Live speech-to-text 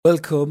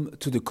Welcome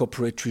to the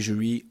Corporate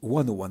Treasury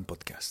 101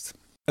 podcast.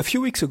 A few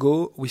weeks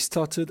ago, we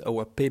started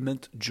our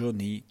payment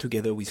journey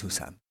together with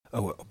Hussam.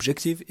 Our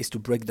objective is to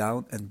break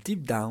down and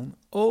deep down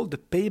all the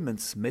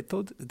payments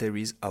method there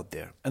is out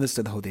there,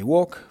 understand how they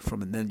work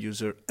from an end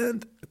user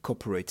and a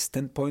corporate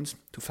standpoint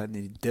to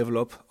finally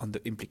develop on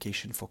the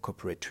implication for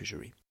corporate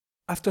treasury.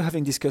 After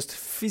having discussed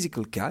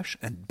physical cash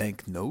and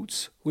bank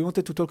notes, we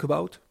wanted to talk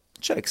about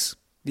cheques,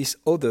 this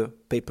other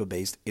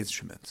paper-based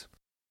instrument.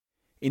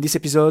 In this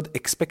episode,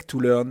 expect to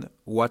learn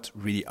what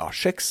really are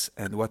cheques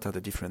and what are the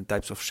different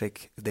types of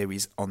cheque there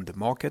is on the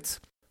market,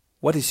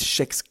 what is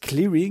cheques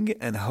clearing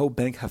and how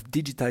banks have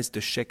digitized the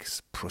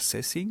cheques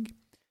processing,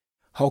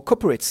 how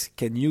corporates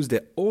can use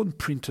their own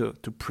printer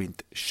to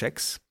print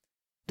cheques,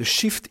 the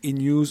shift in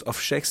use of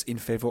cheques in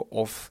favor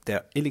of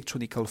their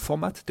electronic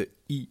format, the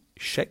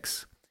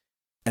e-cheques,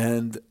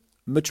 and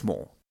much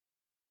more.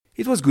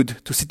 It was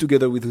good to sit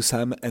together with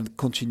Hussam and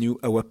continue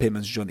our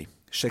payments journey.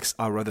 Cheques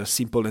are rather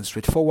simple and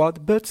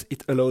straightforward, but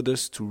it allowed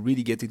us to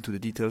really get into the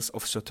details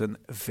of certain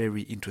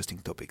very interesting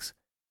topics.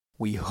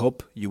 We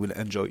hope you will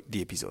enjoy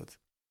the episode.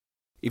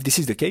 If this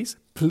is the case,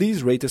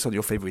 please rate us on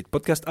your favorite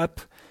podcast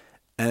app.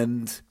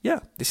 And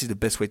this is the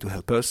best way to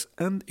help us,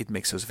 and it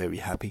makes us very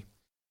happy.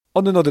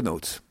 On another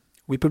note,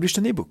 we published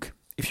an ebook.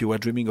 If you are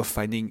dreaming of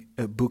finding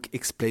a book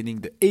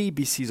explaining the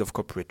ABCs of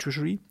corporate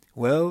treasury,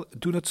 well,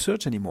 do not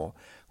search anymore.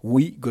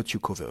 We got you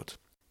covered.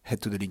 Head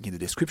to the link in the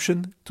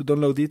description to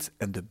download it,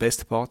 and the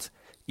best part,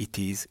 it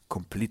is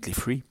completely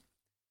free.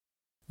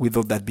 With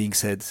all that being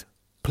said,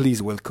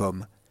 please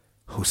welcome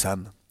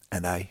Hussam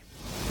and I.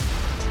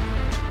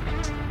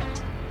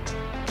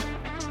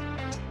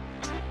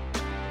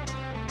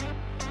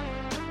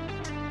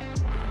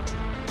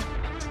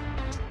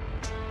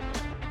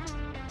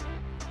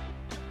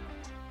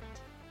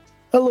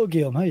 Hello,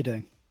 Guillaume. How are you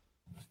doing?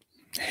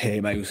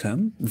 Hey, my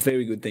Hussam.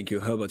 Very good, thank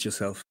you. How about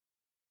yourself?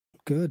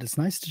 Good. It's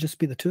nice to just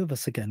be the two of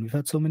us again. We've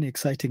had so many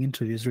exciting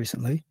interviews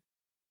recently.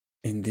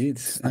 Indeed.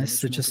 It's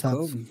nice to just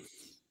have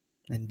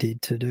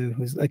indeed to do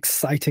with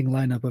exciting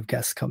lineup of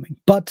guests coming.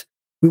 But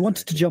we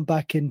wanted to jump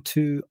back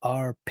into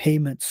our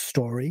payment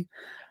story,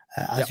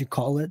 as you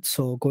call it.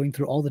 So going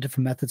through all the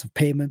different methods of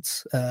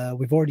payments.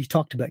 We've already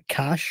talked about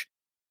cash.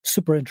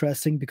 Super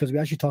interesting because we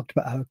actually talked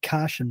about how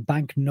cash and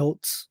bank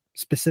notes,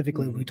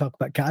 specifically when we talk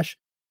about cash,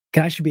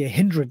 can actually be a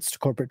hindrance to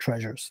corporate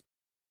treasures.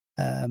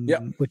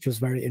 Which was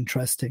very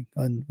interesting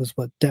and was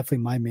definitely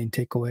my main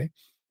takeaway.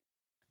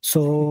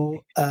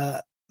 So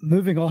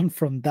moving on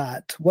from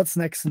that, what's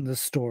next in the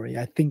story?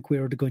 I think we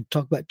are going to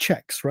talk about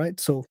cheques, right?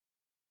 So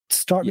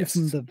start me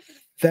from the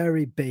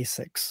very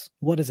basics.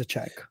 What is a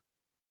cheque?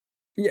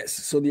 Yes,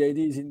 so the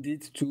idea is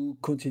indeed to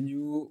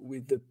continue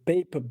with the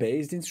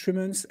paper-based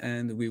instruments,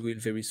 and we will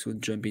very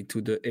soon jump into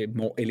the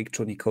more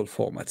electronical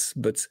formats.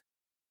 But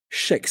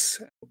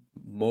cheques,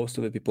 most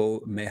of the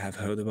people may have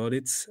heard about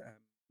it.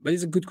 But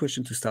it's a good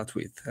question to start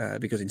with,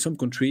 because in some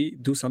countries,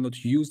 those are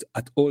not used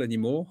at all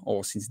anymore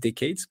or since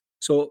decades.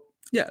 So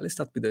let's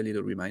start with a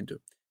little reminder.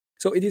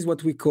 So it is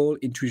what we call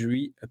in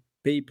treasury a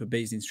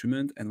paper-based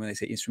instrument. And when I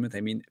say instrument,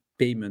 I mean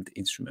payment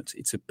instrument.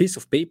 It's a piece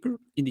of paper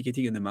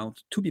indicating an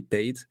amount to be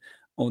paid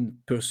on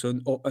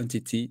person or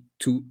entity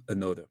to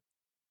another.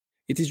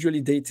 It is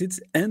usually dated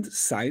and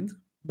signed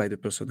by the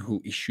person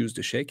who issues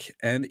the cheque,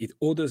 and it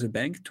orders a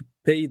bank to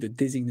pay the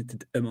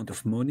designated amount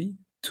of money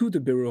to the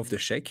bearer of the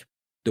cheque,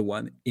 the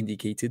one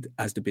indicated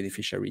as the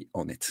beneficiary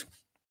on it.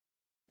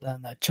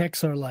 And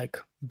cheques are like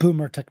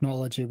boomer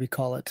technology, we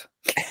call it.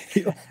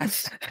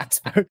 It's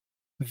very,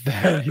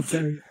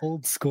 very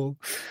old school.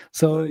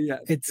 So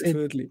it's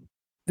definitely.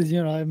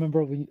 I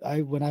remember when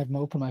I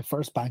opened my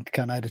first bank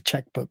account, I had a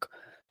checkbook.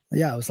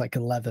 I was like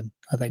 11,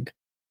 I think.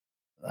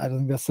 I don't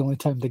think that's the only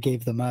time they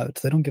gave them out.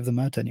 They don't give them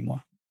out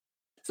anymore.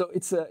 So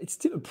it's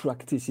still a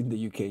practice in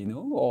the UK,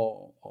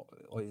 or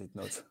is it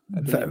not?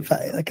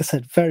 Like I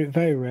said, very,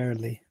 very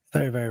rarely.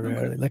 Very, very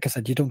rarely. Like I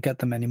said, you don't get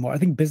them anymore. I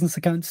think business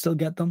accounts still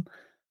get them,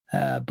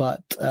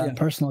 but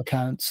personal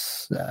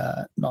accounts,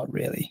 not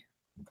really.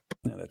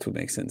 No, that would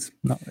make sense.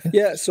 Not really.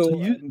 Yeah, so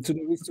to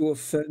the risk to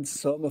offend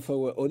some of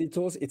our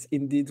auditors, it's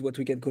indeed what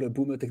we can call a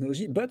boomer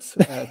technology, but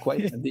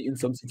quite handy in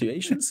some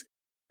situations.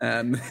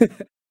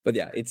 But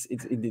it's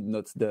indeed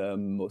not the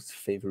most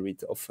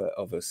favorite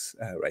of us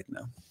right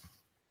now.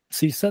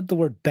 So you said the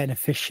word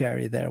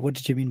beneficiary there. What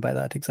did you mean by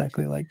that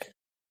exactly?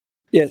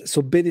 Yeah,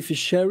 so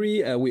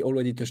beneficiary, we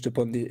already touched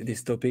upon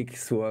this topic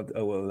throughout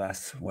our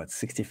last,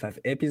 65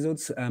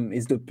 episodes,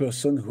 is the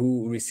person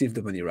who received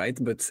the money, right?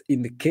 But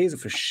in the case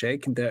of a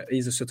cheque, there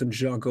is a certain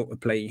jargon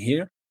applying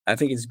here. I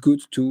think it's good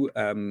to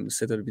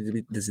set a little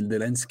bit the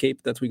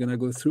landscape that we're going to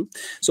go through.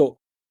 So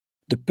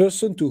the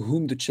person to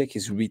whom the cheque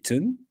is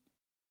written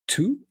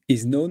to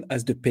is known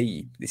as the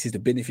payee. This is the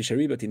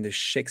beneficiary, but in the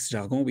cheques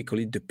jargon, we call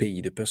it the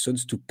payee, the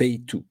persons to pay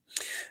to.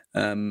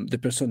 The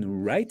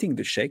person writing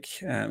the cheque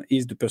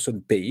is the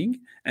person paying,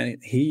 and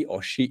he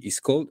or she is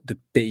called the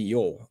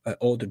payor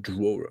or the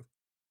drawer.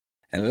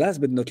 And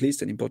last but not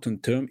least, an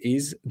important term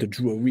is the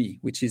drawee,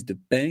 which is the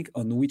bank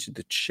on which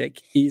the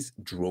cheque is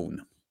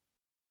drawn.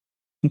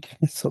 Okay,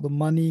 so the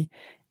money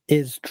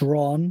is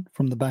drawn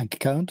from the bank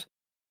account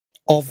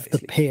of the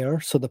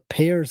payer. So the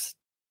payer's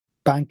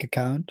bank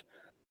account,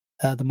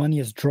 the money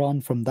is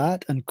drawn from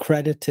that and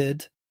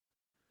credited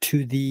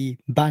to the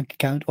bank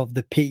account of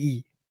the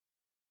payee.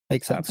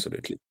 Makes sense?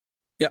 Absolutely.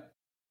 Yeah,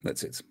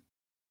 that's it.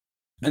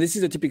 And this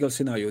is a typical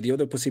scenario. The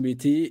other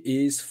possibility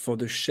is for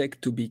the check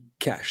to be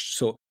cashed.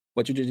 So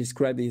what you just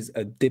described is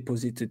a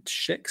deposited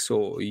check.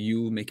 So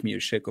you make me a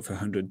check of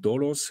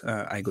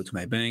 $100. I go to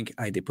my bank,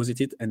 I deposit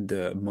it, and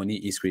the money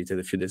is credited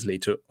a few days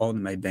later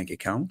on my bank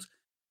account.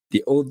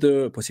 The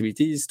other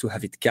possibility is to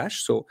have it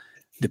cash. So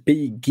the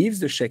payee gives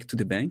the check to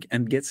the bank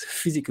and gets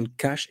physical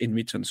cash in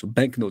return. So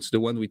banknotes,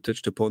 the one we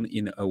touched upon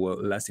in our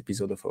last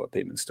episode of our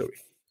payment story.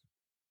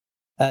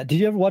 Did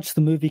you ever watch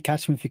the movie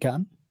Catch Me If You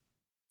Can?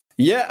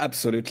 Yeah,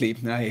 absolutely.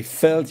 I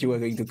felt you were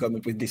going to come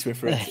up with this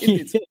reference.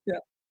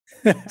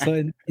 Yeah.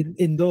 So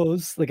in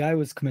those, the guy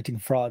was committing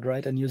fraud,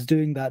 right? And he was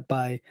doing that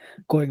by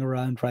going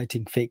around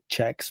writing fake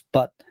checks.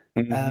 But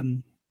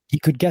he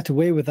could get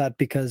away with that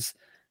because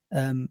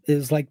it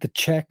was like the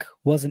check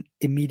wasn't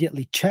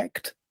immediately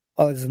checked.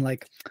 As in,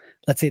 like,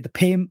 let's say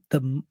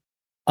the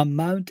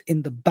amount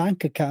in the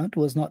bank account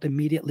was not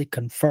immediately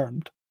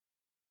confirmed,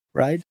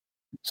 right?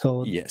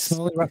 So yes, it's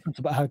only reference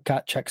about how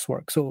cat checks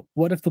work. So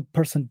what if the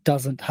person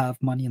doesn't have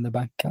money in the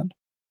bank account?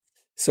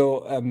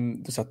 So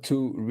those are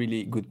two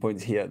really good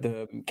points here.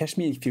 The cash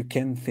me if you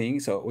can thing.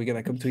 So we're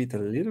gonna come to it a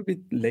little bit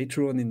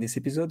later on in this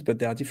episode, but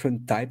there are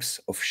different types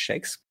of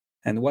checks.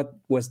 And what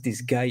was this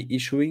guy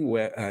issuing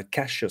were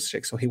cashier's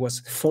checks. So he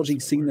was forging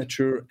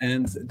signature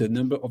and the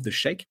number of the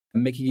check,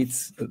 making it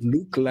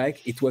look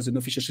like it was an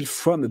official check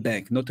from a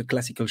bank, not a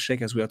classical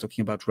check as we are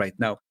talking about right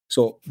now.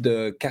 So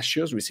the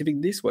cashiers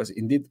receiving this was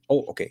indeed,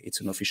 oh, okay,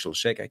 it's an official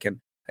check. I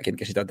can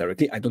cash it out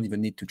directly. I don't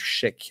even need to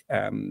check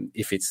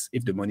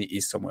if the money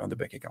is somewhere on the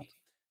bank account.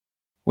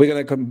 We're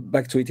gonna come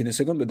back to it in a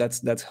second, but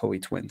that's how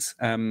it went.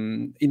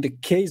 In the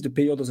case the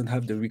payer doesn't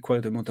have the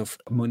required amount of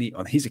money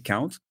on his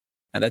account,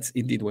 and that's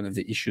indeed one of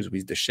the issues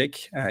with the check.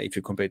 If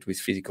you compare it with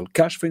physical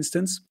cash, for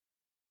instance,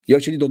 you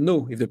actually don't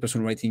know if the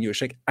person writing you a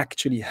check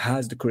actually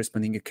has the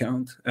corresponding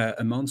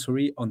amount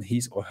on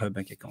his or her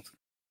bank account.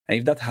 And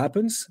if that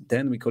happens,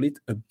 then we call it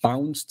a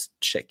bounced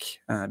check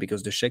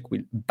because the check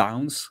will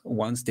bounce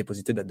once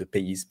deposited at the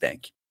payee's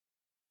bank.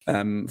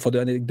 For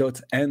the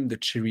anecdote and the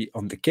cherry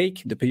on the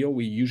cake, the payer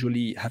will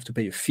usually have to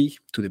pay a fee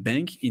to the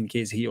bank in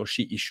case he or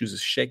she issues a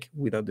check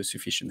without the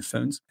sufficient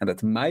funds. And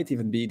that might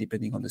even be,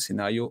 depending on the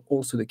scenario,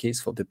 also the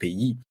case for the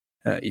payee.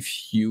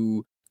 If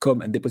you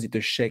come and deposit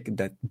a check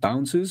that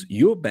bounces,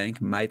 your bank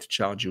might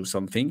charge you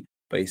something,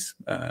 but it's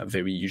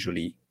very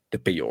usually the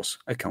payer's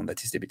account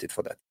that is debited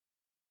for that.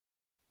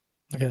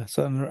 Okay,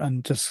 so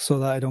and just so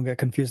that I don't get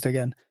confused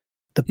again,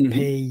 the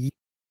payee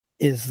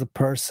is the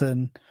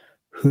person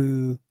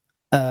who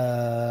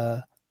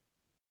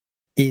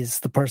is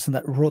the person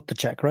that wrote the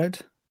check,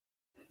 right?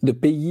 The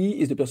payee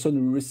is the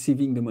person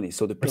receiving the money,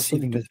 so the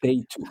person to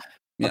pay to.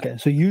 Yeah. Okay,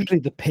 so usually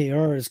the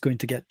payer is going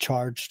to get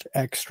charged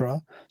extra,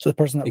 so the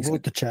person that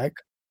wrote the check,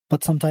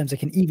 but sometimes it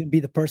can even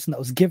be the person that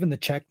was given the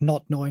check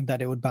not knowing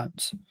that it would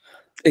bounce.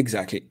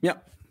 Exactly, yeah.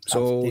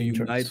 So you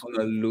might want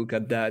to look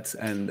at that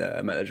and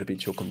manage a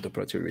bit your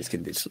counterparty risk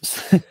in this.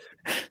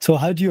 So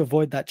how do you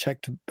avoid that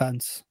check to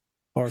bounce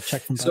or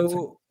check from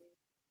bouncing?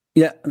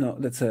 Yeah, no,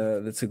 that's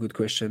a good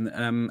question.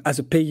 As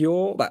a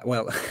payer,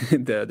 well,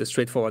 the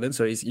straightforward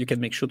answer is you can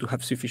make sure to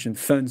have sufficient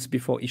funds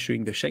before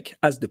issuing the check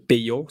as the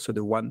payer, so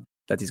the one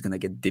that is going to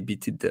get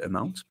debited the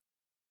amount.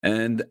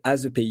 And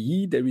as a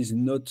payee, there is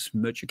not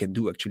much you can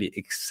do actually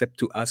except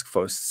to ask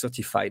for a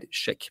certified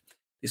check.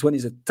 This one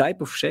is a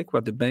type of check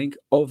where the bank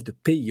of the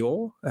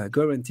payer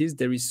guarantees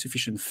there is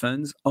sufficient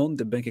funds on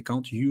the bank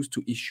account used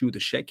to issue the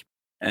check.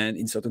 And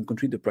in certain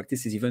countries, the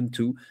practice is even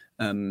to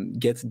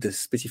get the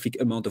specific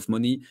amount of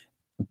money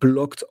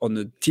blocked on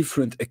a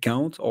different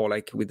account or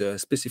like with a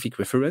specific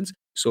reference.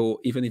 So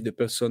even if the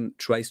person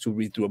tries to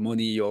withdraw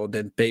money or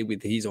then pay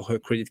with his or her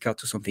credit card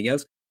to something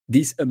else,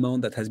 this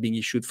amount that has been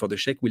issued for the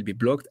check will be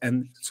blocked.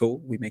 And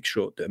so we make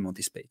sure the amount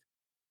is paid.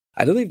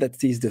 I don't know if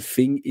that is the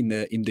thing in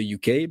the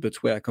UK, but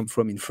where I come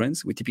from in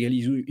France, we typically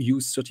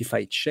use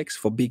certified checks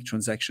for big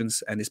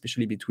transactions and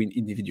especially between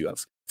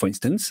individuals. For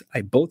instance,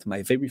 I bought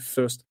my very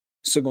first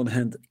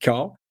second-hand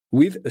car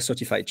with a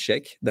certified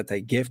check that I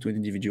gave to an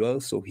individual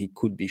so he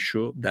could be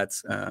sure that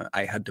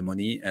I had the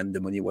money and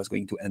the money was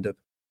going to end up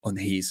on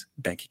his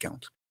bank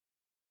account.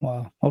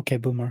 Wow. Okay,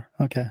 Boomer.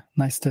 Okay,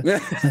 nice to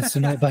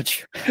know about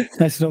you.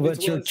 Nice to know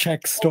about your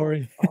check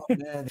story.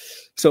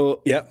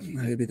 So yeah,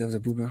 a bit of a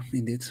boomer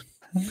indeed.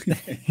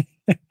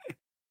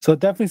 So it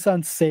definitely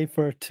sounds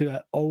safer to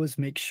always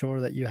make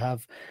sure that you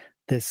have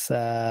this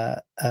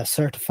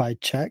certified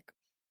check,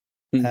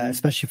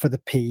 especially for the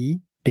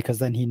payee, because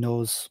then he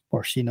knows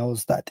or she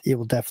knows that it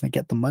will definitely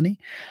get the money.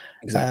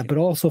 Exactly. But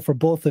also for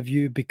both of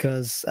you,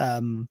 because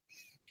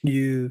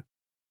you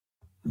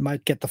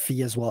might get the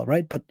fee as well,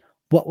 right? But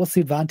what's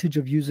the advantage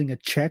of using a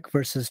check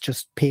versus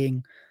just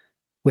paying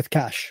with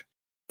cash,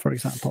 for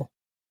example?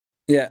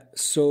 Yeah,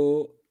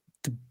 so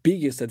the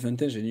biggest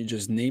advantage, and you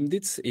just named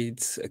it.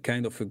 It's a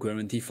kind of a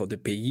guarantee for the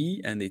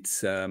payee, and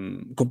it's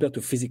compared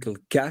to physical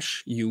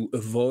cash, you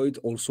avoid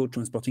also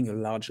transporting a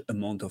large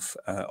amount of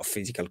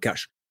physical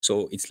cash.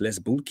 So it's less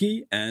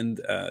bulky, and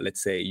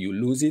let's say you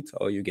lose it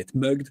or you get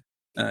mugged,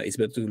 it's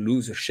better to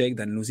lose a check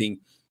than losing,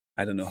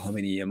 I don't know how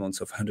many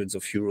amounts of hundreds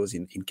of euros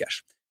in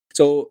cash.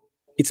 So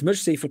it's much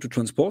safer to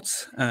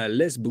transport,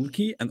 less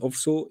bulky, and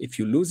also if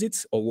you lose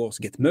it or worse,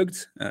 get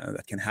mugged,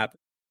 that can happen,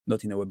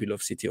 not in our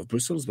beloved city of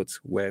Brussels, but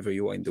wherever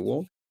you are in the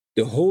world,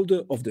 the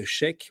holder of the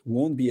check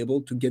won't be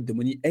able to get the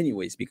money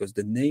anyways, because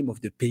the name of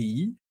the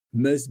payee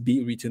must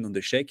be written on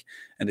the check,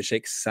 and the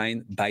check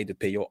signed by the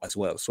payer as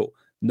well. So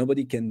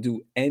nobody can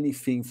do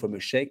anything from a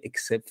check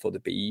except for the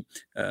payee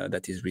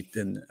that is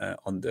written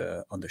on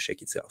the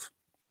check itself.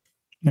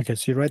 Okay,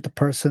 so you write the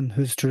person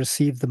who's to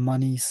receive the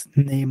money's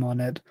name on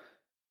it.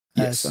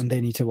 Yes. And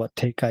they need to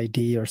take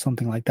ID or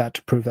something like that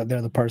to prove that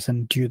they're the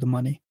person due the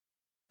money.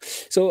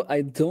 So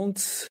I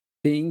don't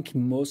think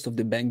most of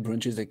the bank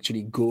branches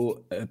actually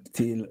go up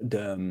till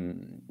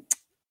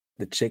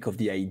the check of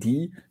the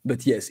ID,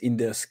 but yes, in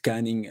the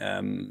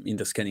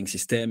scanning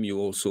system, you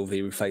also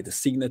verify the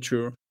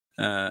signature,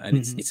 and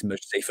it's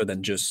much safer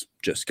than just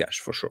cash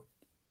for sure.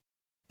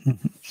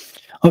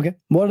 Okay,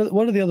 what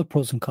are the other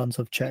pros and cons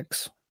of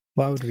checks?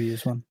 Why would we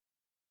use one?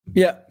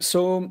 Yeah,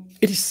 so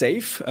it is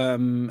safe,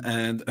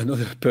 and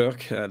another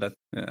perk that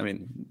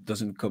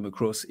doesn't come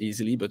across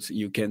easily, but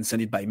you can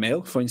send it by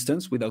mail, for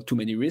instance, without too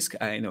many risks.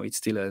 I know it's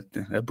still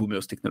a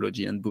boomer's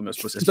technology and boomer's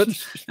process, but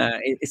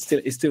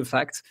it's still a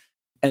fact,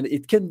 and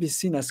it can be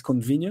seen as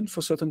convenient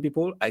for certain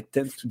people. I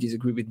tend to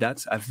disagree with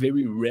that. I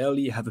very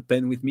rarely have a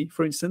pen with me,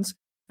 for instance.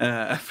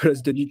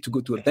 Plus the need to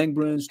go to a bank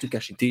branch to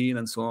cash it in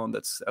and so on.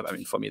 That's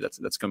for me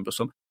that's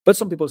cumbersome. But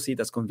some people see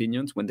it as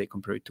convenient when they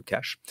compare it to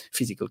cash,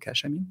 physical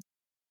cash.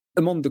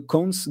 Among the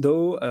cons,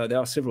 though, there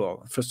are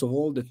several. First of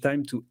all, the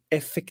time to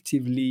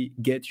effectively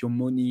get your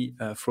money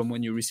from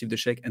when you receive the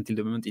check until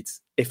the moment it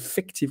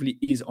effectively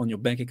is on your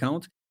bank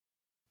account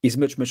is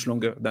much, much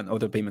longer than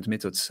other payment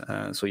methods.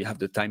 So you have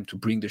the time to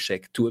bring the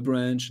check to a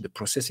branch, the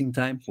processing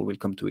time. We will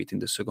come to it in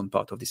the second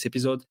part of this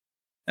episode.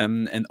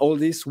 And all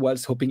this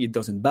whilst hoping it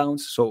doesn't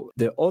bounce. So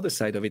the other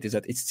side of it is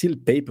that it's still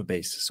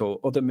paper-based. So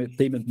other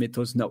payment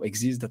methods now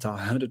exist that are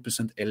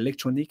 100%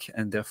 electronic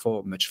and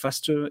therefore much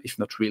faster, if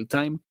not real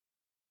time.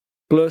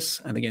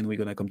 Plus, and again, we're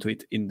going to come to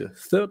it in the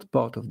third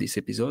part of this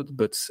episode,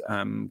 but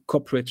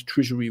corporate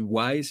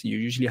treasury-wise, you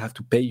usually have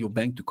to pay your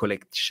bank to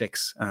collect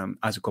checks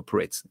as a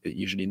corporate,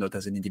 usually not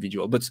as an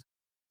individual. But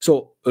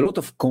so a lot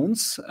of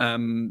cons,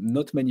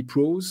 not many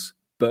pros,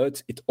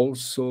 but it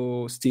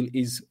also still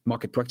is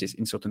market practice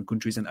in certain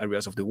countries and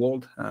areas of the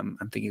world. I'm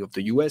thinking of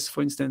the US,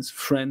 for instance,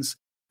 France.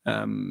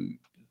 Some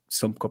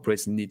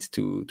corporates need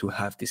to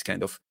have this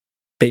kind of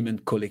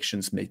payment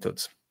collections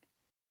methods.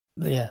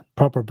 Yeah,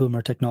 proper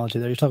boomer technology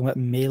there. You're talking about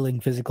mailing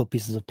physical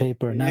pieces of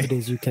paper.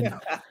 Nowadays you can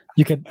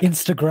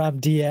Instagram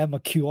DM a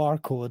QR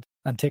code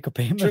and take a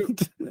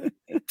payment.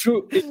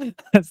 True.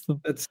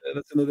 That's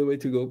another way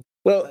to go.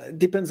 Well, it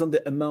depends on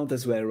the amount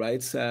as well,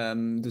 right?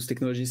 Those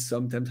technologies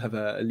sometimes have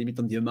a limit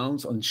on the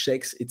amount. On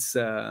checks, it's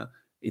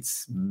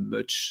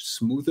much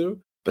smoother,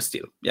 but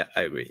still, yeah,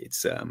 I agree.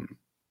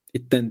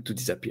 It tends to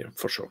disappear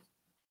for sure.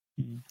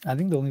 I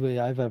think the only way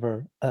I've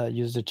ever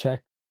used a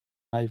check,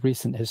 my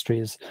recent history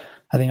is,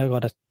 I think I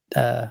got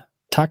a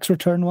tax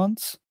return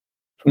once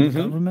from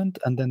the government,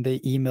 and then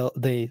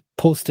they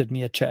posted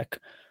me a check,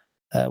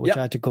 which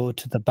I had to go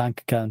to the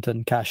bank account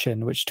and cash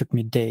in, which took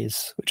me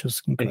days, which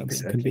was incredibly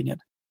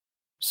inconvenient.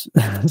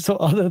 So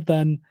other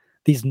than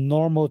these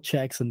normal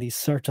checks and these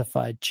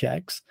certified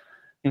checks,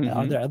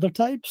 are there other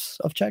types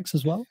of checks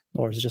as well,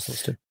 or is it just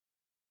those two?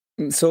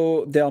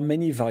 So there are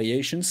many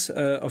variations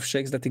of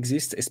checks that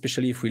exist,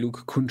 especially if we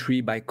look country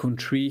by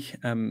country.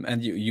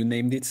 And you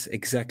named it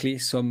exactly.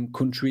 Some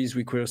countries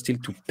require still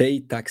to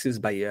pay taxes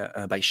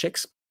by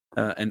checks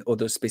and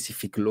other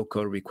specific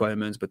local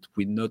requirements, but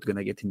we're not going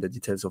to get in the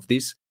details of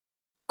this.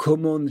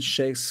 Common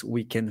checks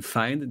we can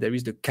find, there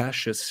is the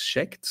cashier's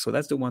check. So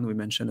that's the one we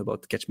mentioned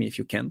about Catch Me If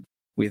You Can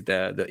with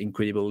the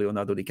incredible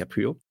Leonardo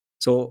DiCaprio.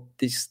 So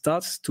this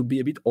starts to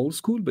be a bit old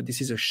school, but this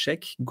is a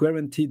check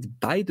guaranteed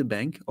by the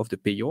bank of the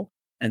payer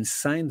and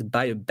signed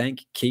by a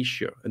bank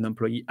cashier, an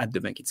employee at the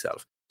bank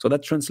itself. So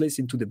that translates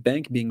into the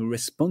bank being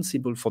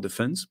responsible for the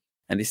funds.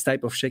 And this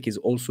type of check is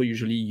also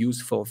usually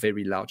used for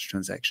very large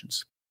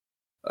transactions.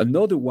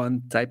 Another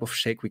one type of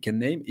check we can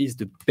name is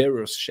the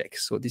bearer's check.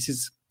 So this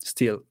is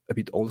still a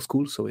bit old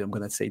school, so I'm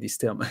going to say this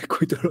term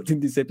quite a lot in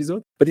this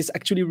episode, but this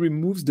actually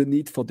removes the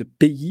need for the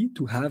payee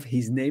to have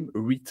his name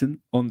written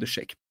on the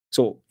check.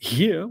 So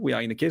here we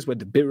are in a case where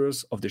the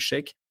bearers of the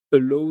check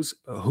allows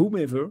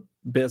whomever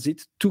bears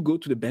it to go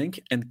to the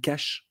bank and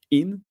cash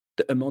in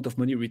the amount of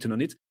money written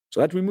on it.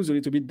 So that removes a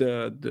little bit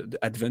the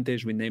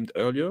advantage we named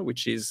earlier,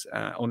 which is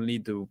only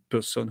the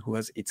person who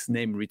has its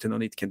name written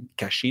on it can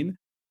cash in.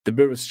 The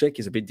bearer's check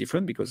is a bit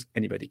different because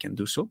anybody can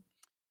do so.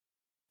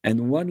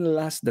 And one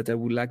last that I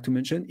would like to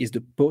mention is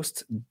the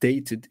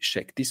post-dated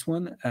check. This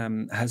one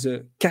has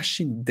a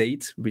cash-in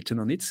date written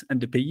on it,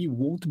 and the payee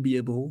won't be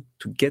able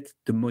to get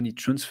the money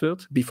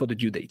transferred before the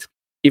due date,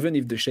 even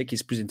if the check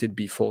is presented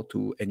before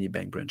to any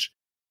bank branch.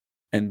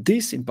 And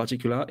this in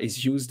particular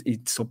is used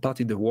in some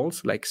part in the world,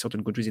 like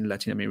certain countries in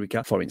Latin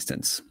America, for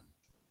instance.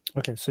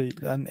 Okay, so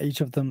and each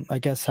of them, I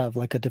guess, have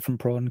like a different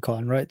pro and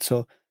con, right?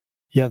 So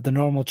you have the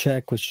normal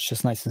check, which is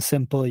just nice and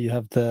simple. You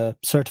have the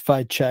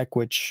certified check,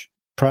 which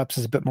perhaps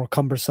is a bit more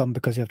cumbersome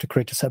because you have to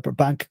create a separate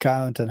bank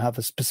account and have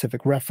a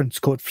specific reference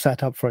code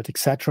set up for it,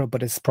 etc.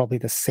 But it's probably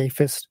the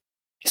safest,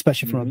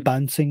 especially from a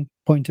bouncing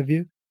point of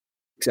view.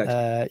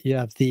 Exactly. You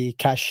have the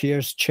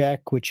cashier's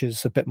check, which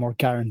is a bit more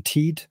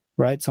guaranteed,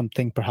 right?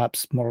 Something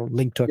perhaps more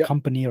linked to a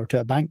company or to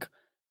a bank.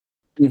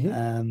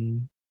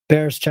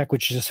 Bear's check,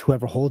 which is just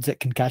whoever holds it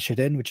can cash it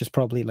in, which is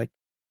probably like,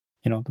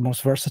 the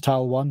most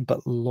versatile one,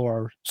 but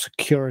lower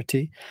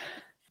security.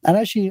 And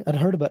actually, I'd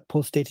heard about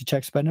post-dated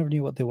checks, but I never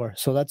knew what they were.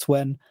 So that's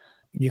when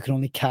you can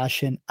only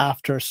cash in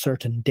after a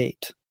certain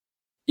date.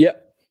 Yeah,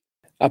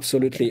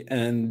 absolutely. Okay.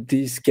 And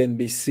this can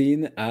be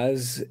seen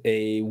as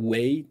a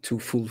way to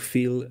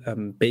fulfill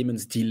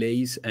payments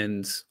delays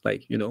and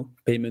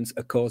payments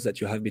accords that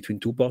you have between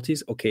two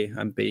parties. Okay,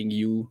 I'm paying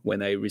you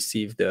when I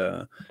receive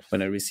the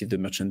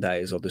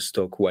merchandise or the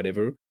stock,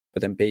 whatever,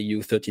 but I'm paying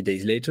you 30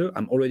 days later.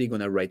 I'm already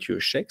going to write you a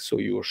check, so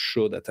you're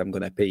sure that I'm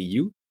going to pay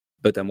you,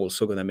 but I'm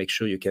also going to make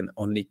sure you can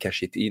only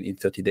cash it in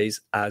 30 days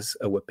as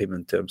our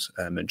payment terms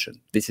mentioned.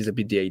 This is a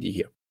bit the idea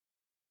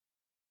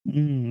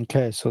here.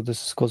 Okay, so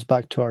this goes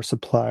back to our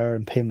supplier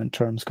and payment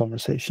terms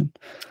conversation.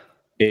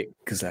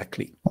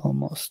 Exactly.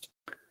 Almost.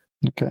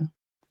 Okay.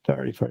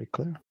 Very, very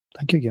clear.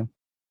 Thank you, Guillaume.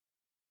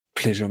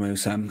 Pleasure,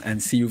 Mayusam,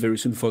 and see you very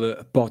soon for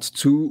the part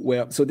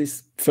 2. So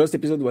this first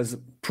episode was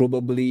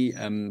probably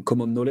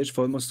common knowledge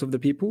for most of the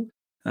people,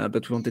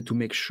 but we wanted to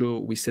make sure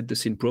we set the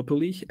scene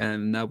properly.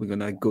 And now we're going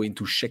to go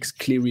into checks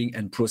clearing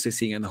and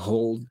processing and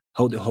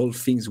how the whole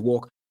things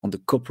work on the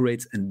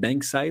corporate and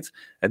bank side.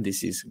 And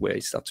this is where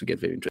it starts to get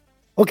very interesting.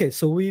 Okay,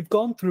 so we've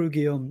gone through,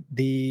 Guillaume,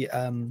 the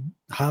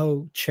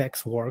how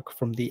checks work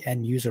from the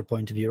end user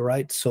point of view,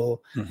 right?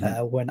 So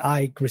when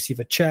I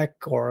receive a check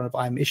or if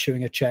I'm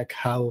issuing a check,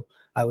 how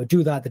I would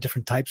do that, the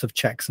different types of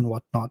checks and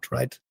whatnot,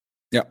 right?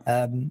 Yeah.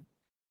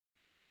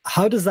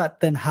 How does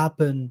that then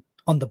happen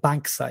on the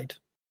bank side?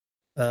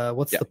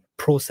 What's the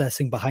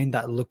processing behind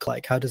that look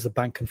like? How does the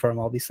bank confirm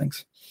all these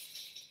things?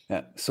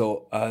 Yeah.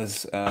 So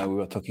as we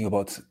were talking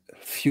about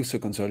a few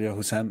seconds earlier,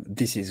 Hussam,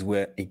 this is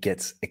where it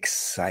gets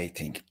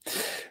exciting.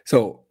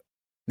 So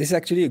this is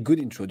actually a good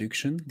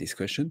introduction, this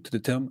question, to the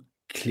term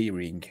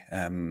clearing.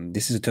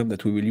 This is a term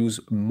that we will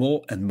use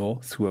more and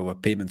more through our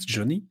payments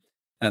journey,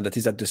 and that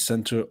is at the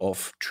center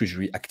of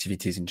treasury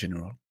activities in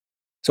general.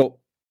 So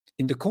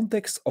in the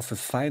context of a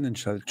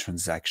financial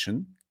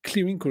transaction,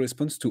 clearing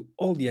corresponds to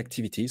all the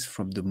activities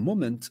from the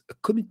moment a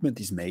commitment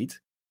is made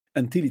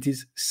until it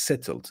is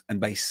settled. And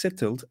by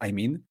settled, I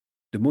mean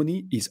the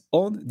money is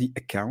on the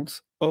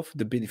account of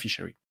the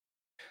beneficiary.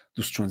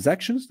 Those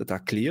transactions that are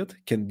cleared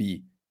can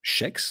be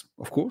checks,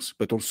 of course,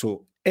 but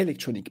also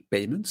electronic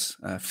payments,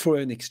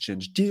 foreign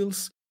exchange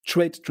deals,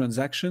 trade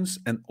transactions,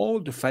 and all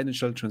the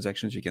financial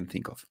transactions you can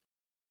think of.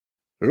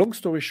 Long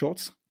story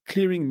short,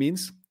 clearing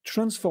means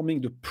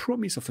transforming the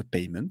promise of a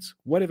payment,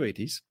 whatever it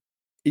is,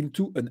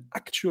 into an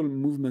actual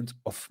movement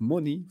of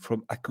money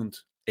from account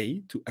A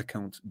to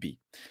account B.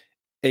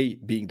 A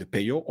being the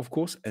payer, of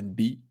course, and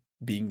B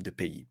being the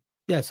payee.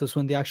 Yeah, so it's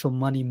when the actual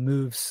money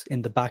moves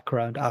in the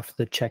background after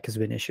the check has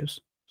been issued.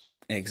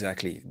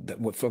 Exactly.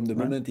 From the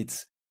moment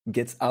it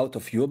gets out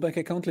of your bank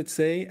account, let's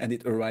say, and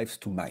it arrives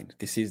to mine.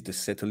 This is the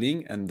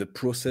settling, and the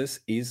process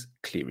is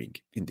clearing,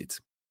 indeed.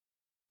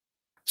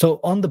 So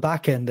on the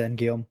back end then,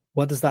 Guillaume,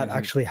 what does that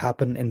actually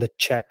happen in the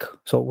check?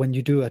 So when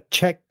you do a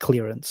check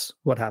clearance,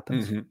 what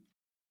happens?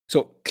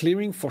 So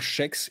clearing for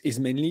checks is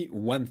mainly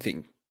one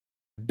thing.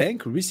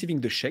 Bank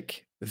receiving the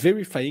check,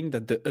 verifying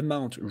that the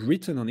amount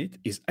written on it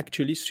is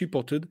actually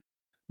supported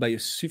by a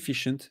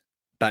sufficient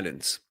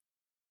balance.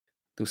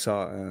 Those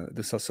are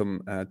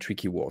some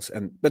tricky words,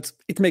 but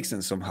it makes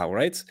sense somehow,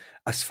 right?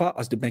 As far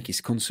as the bank is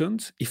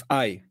concerned, if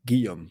I,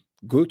 Guillaume,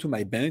 go to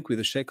my bank with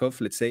a check of,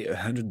 let's say,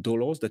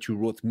 $100 that you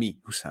wrote me,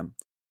 Hussam,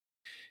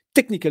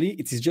 technically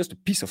it is just a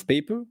piece of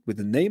paper with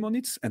the name on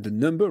it and the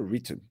number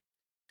written.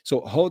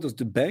 So how does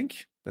the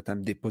bank that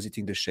I'm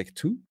depositing the check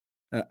to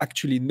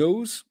actually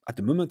knows at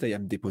the moment I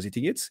am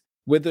depositing it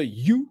whether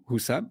you,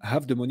 Hussam,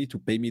 have the money to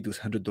pay me those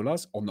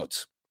 $100 or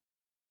not?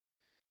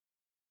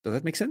 Does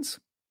that make sense?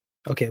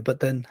 Okay, but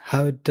then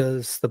how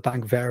does the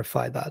bank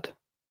verify that?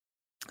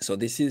 So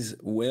this is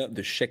where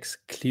the checks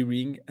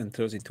clearing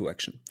enters into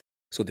action.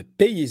 So the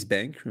payee's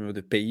bank, remember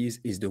the payee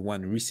is the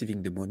one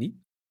receiving the money.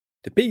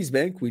 The payee's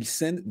bank will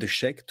send the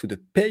check to the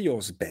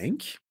payer's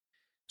bank.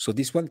 So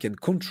this one can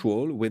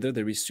control whether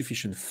there is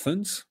sufficient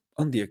funds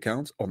on the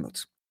account or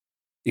not.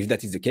 If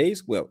that is the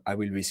case, well, I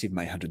will receive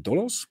my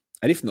 $100.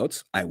 And if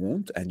not, I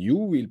won't. And you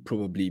will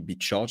probably be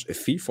charged a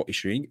fee for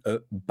issuing a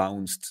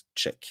bounced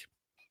check.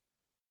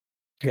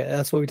 Okay,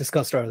 that's what we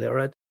discussed earlier,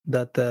 right?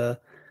 that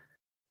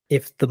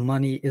if the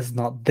money is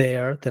not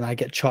there, then I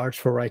get charged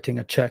for writing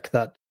a check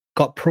that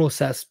got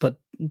processed, but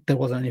there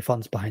wasn't any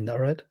funds behind that,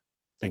 right?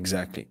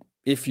 Exactly.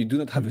 If you do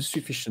not have a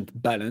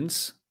sufficient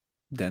balance,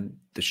 then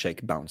the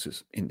check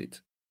bounces indeed.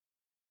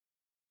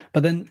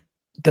 But then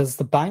does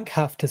the bank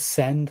have to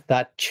send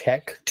that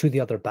check to the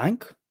other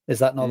bank? Is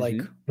that not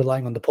like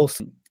relying on the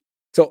post?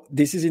 So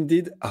this is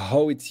indeed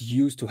how it's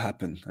used to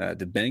happen.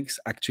 The banks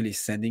actually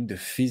sending the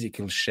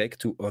physical check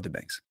to other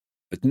banks.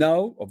 But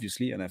now,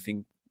 obviously, and I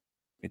think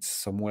it's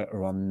somewhere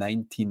around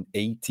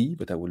 1980,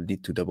 but I will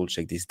need to double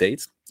check these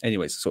dates.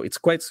 Anyways, so it's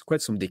quite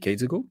some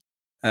decades ago.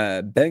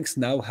 Banks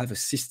now have a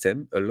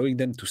system allowing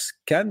them to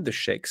scan the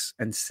checks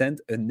and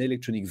send an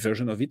electronic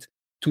version of it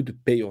to the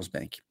payer's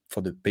bank,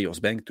 for the payer's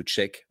bank to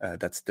check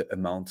that the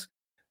amount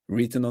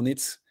written on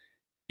it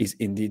is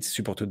indeed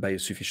supported by a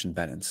sufficient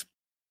balance.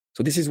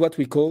 So this is what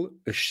we call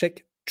a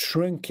check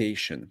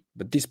truncation.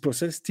 But this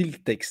process still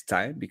takes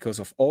time because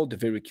of all the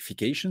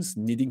verifications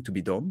needing to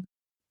be done,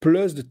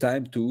 plus the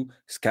time to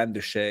scan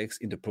the checks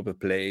in the proper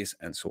place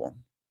and so on.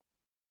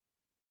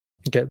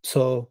 Okay,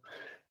 so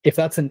if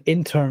that's an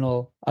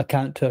internal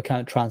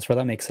account-to-account transfer,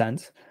 that makes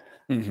sense.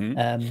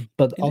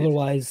 But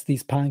otherwise,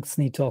 these banks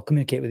need to all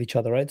communicate with each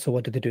other, right? So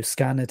what do they do?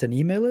 Scan it and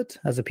email it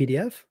as a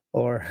PDF?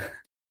 Or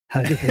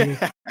how do they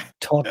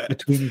talk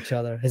between each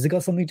other? Has it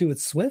got something to do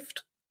with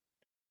Swift?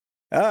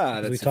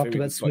 That's we talked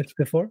about Swift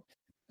before.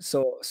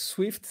 So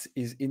Swift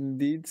is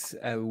indeed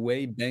a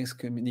way banks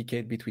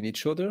communicate between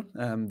each other.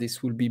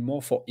 This will be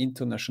more for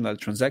international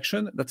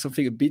transaction. That's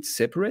something a bit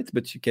separate,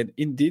 but you can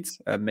indeed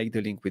make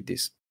the link with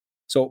this.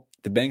 So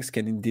the banks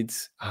can indeed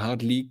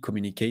hardly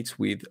communicate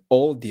with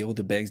all the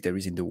other banks there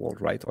is in the world,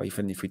 right? Or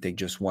even if we take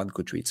just one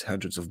country, it's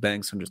hundreds of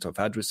banks, hundreds of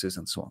addresses,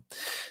 and so on.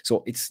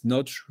 So it's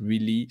not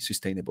really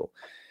sustainable.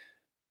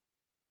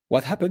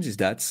 What happens is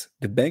that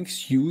the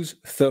banks use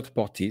third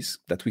parties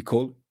that we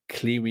call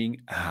clearing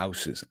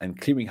houses.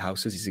 And clearing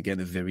houses is, again,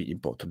 a very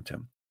important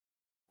term.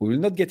 We will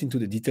not get into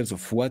the details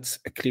of what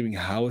a clearing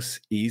house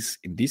is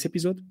in this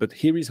episode, but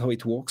here is how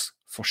it works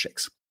for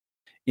checks.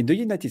 In the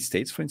United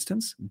States, for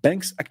instance,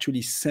 banks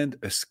actually send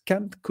a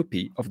scanned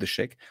copy of the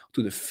check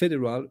to the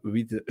Federal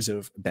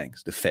Reserve Bank,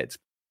 the Fed,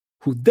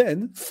 who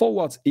then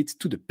forwards it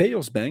to the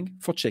payer's bank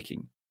for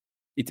checking.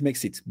 It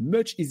makes it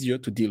much easier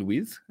to deal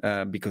with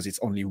because it's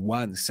only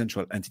one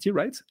central entity,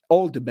 right?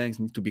 All the banks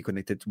need to be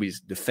connected with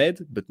the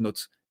Fed, but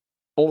not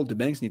all the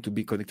banks need to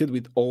be connected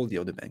with all the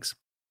other banks.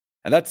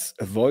 And that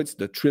avoids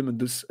the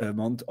tremendous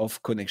amount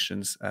of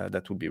connections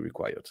that will be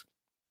required.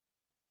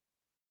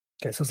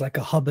 Okay, so it's like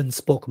a hub and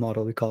spoke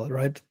model, we call it,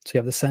 right? So you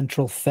have the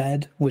central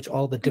Fed, which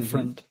all the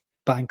different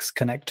banks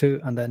connect to,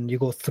 and then you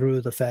go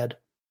through the Fed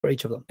for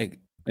each of them.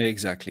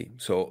 Exactly.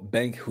 So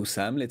Bank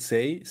Hussam, let's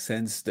say,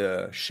 sends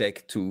the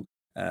check to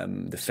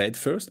the Fed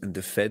first, and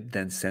the Fed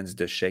then sends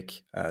the check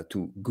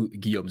to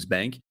Guillaume's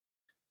bank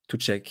to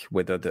check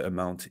whether the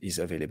amount is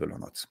available or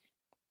not.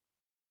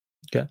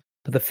 Okay.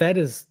 But the Fed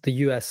is the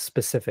US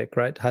specific,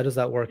 right? How does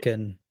that work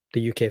in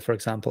the UK, for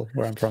example,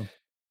 where I'm from?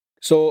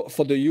 So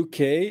for the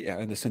UK,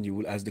 I understand you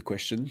will ask the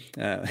question.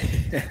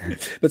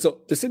 But so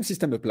the same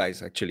system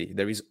applies, actually.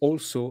 There is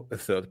also a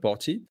third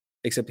party,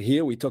 except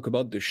here we talk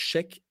about the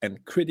check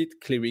and credit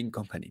clearing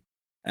company.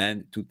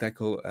 And to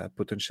tackle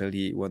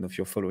potentially one of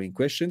your following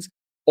questions,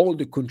 all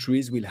the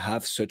countries will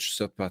have such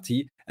third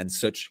party and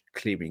such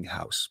clearing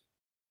house.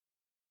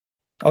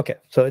 Okay,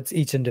 so it's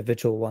each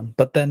individual one.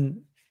 But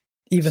then,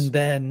 even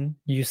then,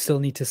 you still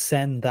need to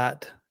send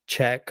that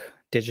check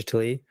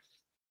digitally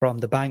from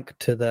the bank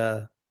to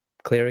the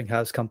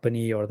clearinghouse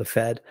company or the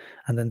Fed,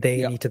 and then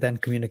they need to then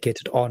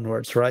communicate it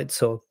onwards, right?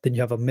 So then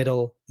you have a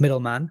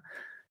middleman.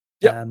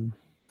 Yeah.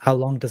 How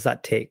long does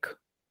that take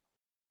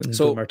in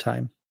boomer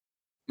time?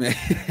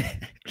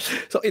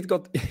 So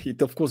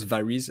it of course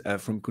varies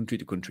from country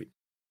to country.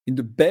 In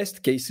the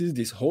best cases,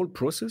 this whole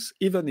process,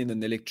 even in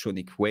an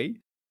electronic way,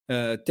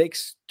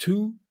 takes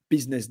 2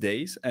 business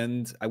days,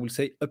 and I will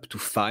say up to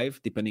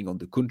 5, depending on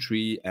the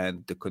country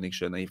and the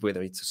connection,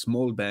 whether it's a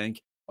small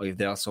bank or if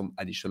there are some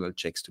additional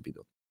checks to be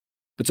done.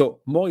 But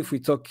so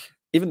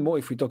even more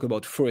if we talk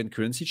about foreign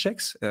currency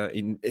checks,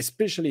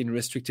 especially in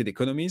restricted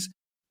economies.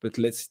 But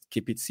let's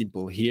keep it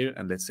simple here,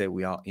 and let's say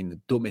we are in the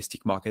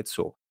domestic market.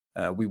 So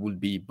we will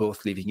be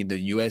both living in the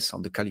US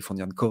on the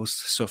Californian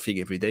coast, surfing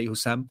every day,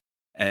 Hussam,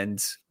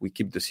 and we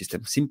keep the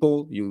system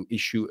simple. You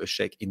issue a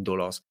check in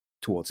dollars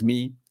towards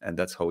me, and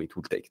that's how it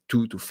will take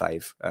 2 to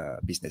 5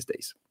 business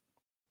days.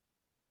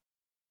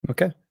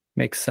 Okay.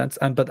 Makes sense.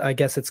 But I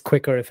guess it's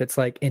quicker if it's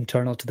like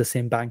internal to the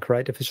same bank,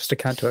 right? If it's just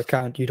account to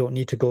account, you don't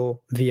need to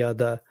go via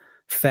the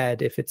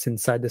Fed if it's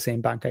inside the same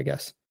bank, I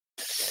guess.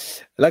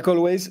 Like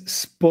always,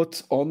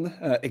 spot on.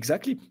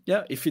 Exactly.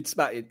 Yeah, if it's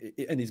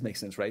and it makes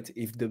sense, right?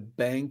 If the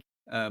bank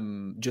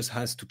just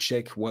has to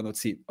check one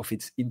of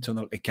its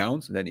internal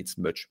accounts, then it's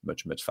much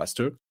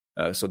faster.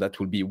 So that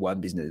will be 1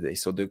 business day.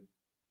 So the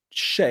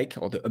check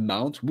or the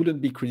amount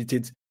wouldn't be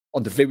credited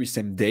on the very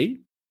same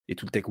day.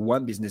 It will take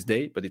 1 business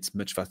day, but it's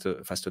much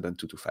faster than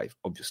 2 to 5,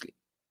 obviously.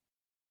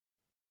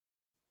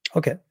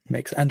 Okay,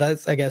 and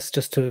that's, I guess,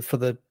 just for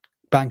the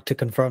bank to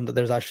confirm that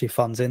there's actually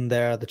funds in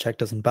there, the check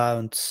doesn't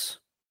bounce,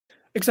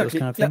 Exactly. those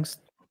kind of Yeah. things.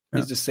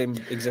 It's the same,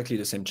 exactly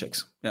the same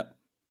checks. Yeah.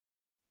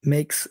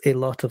 Makes a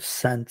lot of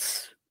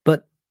sense.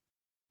 But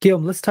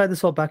Guillaume, let's tie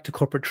this all back to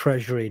corporate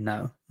treasury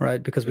now,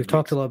 right? Because we've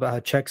talked a lot about how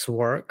checks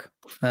work,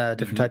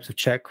 different types of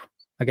check,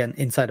 again,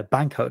 inside a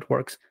bank, how it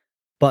works.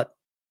 But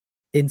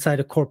inside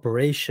a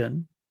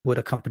corporation, would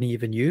a company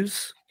even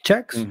use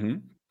checks?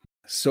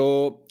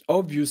 So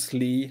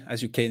obviously,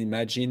 as you can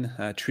imagine,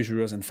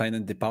 treasurers and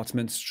finance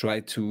departments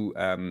try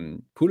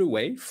to pull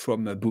away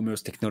from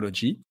boomers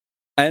technology,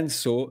 and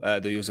so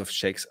the use of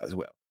checks as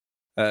well.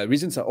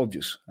 Reasons are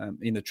obvious.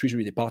 In the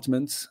treasury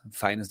department,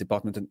 finance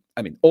department, and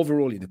I mean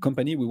overall in the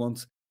company, we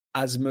want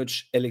as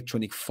much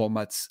electronic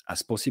formats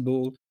as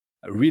possible,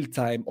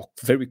 real-time or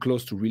very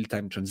close to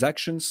real-time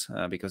transactions,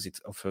 because it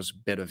offers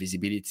better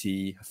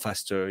visibility,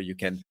 faster. You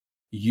can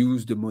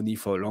use the money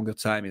for a longer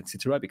time,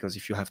 etc. Because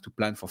if you have to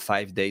plan for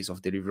 5 days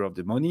of delivery of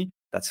the money,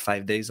 that's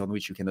 5 days on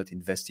which you cannot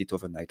invest it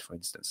overnight, for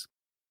instance.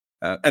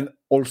 And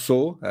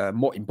also,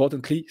 more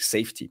importantly,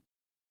 safety.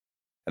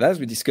 And as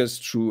we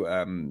discussed through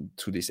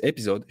this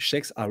episode,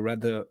 checks are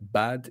rather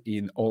bad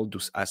in all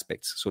those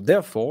aspects. So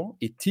therefore,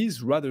 it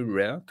is rather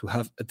rare to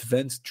have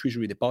advanced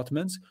treasury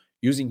departments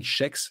using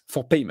checks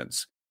for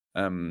payments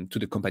to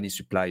the company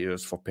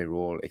suppliers for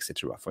payroll,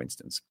 etc., for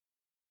instance.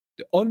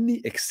 The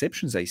only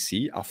exceptions I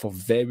see are for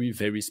very,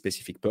 very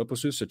specific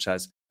purposes, such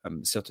as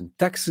certain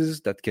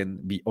taxes that can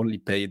be only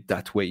paid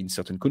that way in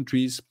certain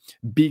countries,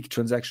 big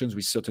transactions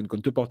with certain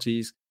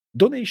counterparties,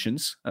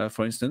 donations,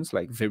 for instance,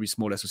 like very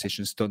small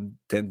associations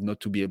tend not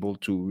to be able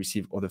to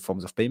receive other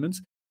forms of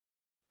payments.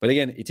 But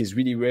again, it is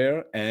really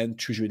rare, and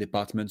treasury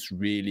departments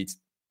really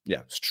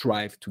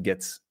strive to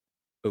get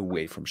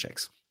away from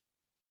checks.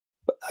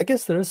 But I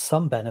guess there is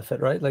some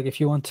benefit, right? Like if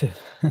you want to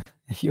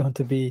if you want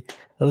to be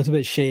a little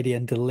bit shady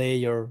and delay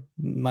your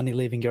money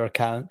leaving your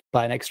account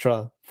by an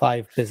extra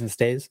 5 business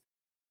days,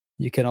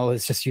 you can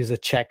always just use a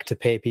check to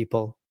pay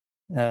people.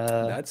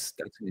 That's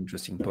an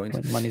interesting point.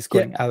 When money's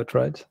going out,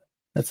 right?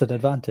 That's an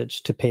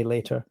advantage to pay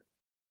later.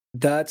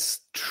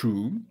 That's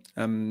true.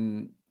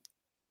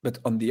 But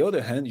on the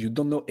other hand, you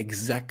don't know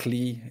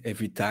exactly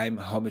every time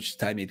how much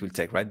time it will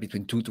take, right?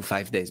 Between 2 to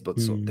 5 days. But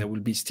so there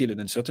will be still an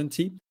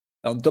uncertainty.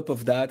 On top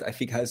of that, I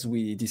think as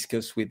we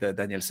discussed with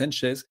Daniel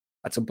Sanchez,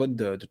 at some point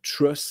the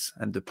trust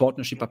and the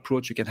partnership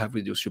approach you can have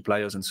with your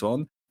suppliers and so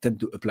on tend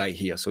to apply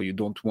here. So you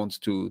don't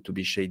want to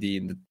be shady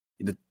in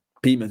the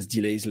payments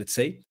delays, let's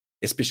say,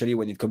 especially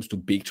when it comes to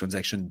big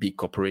transaction, big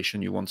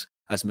corporation. You want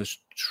as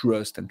much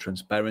trust and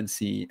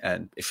transparency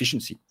and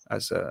efficiency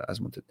as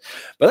wanted.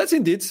 But that's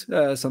indeed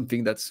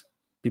something that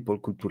people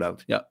could pull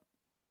out. Yeah.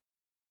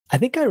 I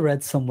think I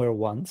read somewhere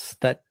once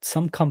that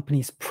some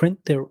companies print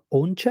their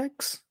own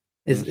checks.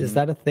 Is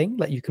that a thing?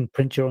 Like you can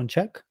print your own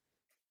check?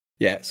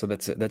 Yeah, so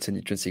that's an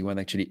interesting one,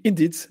 actually.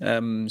 Indeed.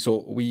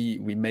 So we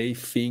may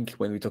think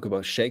when we talk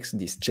about checks,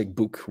 this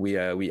checkbook we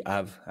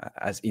have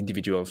as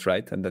individuals,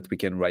 right, and that we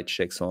can write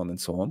checks on and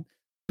so on.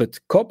 But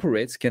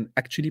corporates can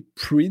actually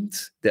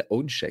print their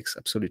own checks.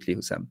 Absolutely,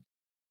 Hussam.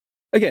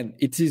 Again,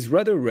 it is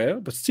rather rare,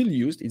 but still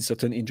used in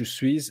certain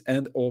industries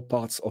and or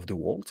parts of the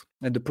world.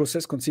 And the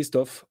process consists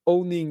of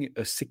owning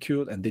a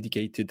secured and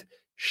dedicated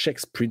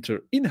checks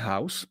printer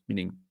in-house,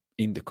 meaning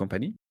in the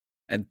company,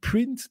 and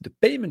print the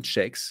payment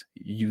checks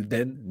you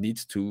then need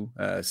to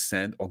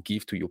send or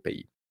give to your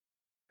payee.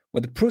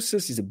 When the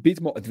process is a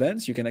bit more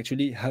advanced, you can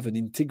actually have an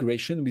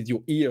integration with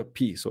your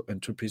ERP, so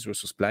Enterprise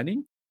Resource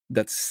Planning,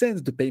 that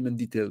sends the payment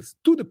details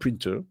to the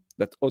printer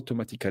that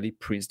automatically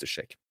prints the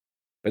check.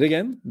 But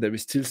again, there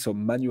is still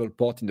some manual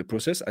part in the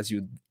process, as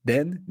you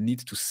then need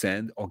to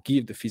send or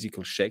give the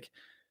physical check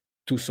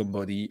to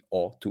somebody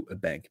or to a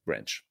bank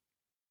branch.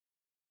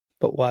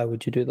 But why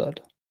would you do that?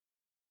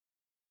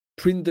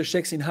 Print the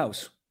checks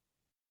in-house.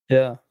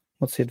 Yeah.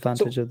 What's the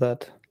advantage of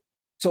that?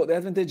 So the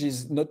advantage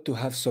is not to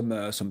have some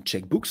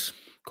checkbooks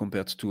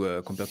compared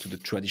to the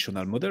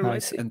traditional model,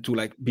 right? And to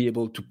like be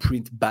able to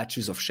print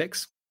batches of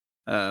checks.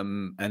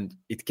 And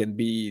it can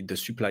be the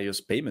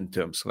supplier's payment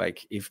terms.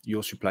 Like if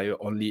your supplier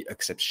only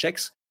accepts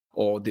checks,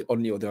 or the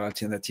only other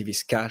alternative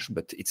is cash,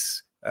 but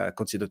it's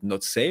considered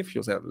not safe,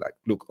 you're like,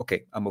 look,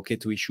 okay, I'm okay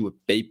to issue a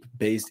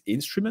paper-based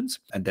instrument,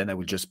 and then I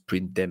will just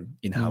print them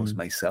in-house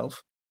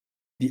myself.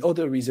 The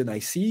other reason I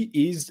see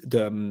is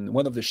the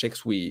one of the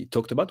checks we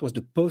talked about was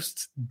the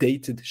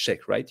post-dated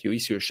check, right? You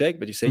issue a check,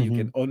 but you say you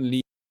can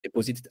only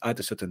deposit it at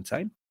a certain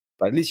time.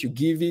 But at least you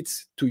give it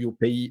to your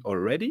payee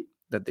already,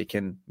 that they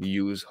can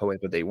use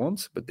however they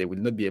want, but they will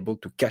not be able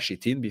to cash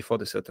it in before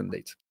the certain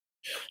date.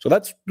 So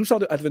those are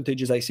the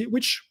advantages I see,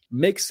 which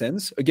makes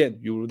sense. Again,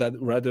 you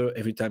would rather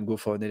every time go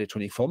for an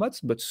electronic format,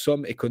 but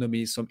some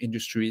economies, some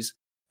industries,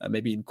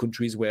 maybe in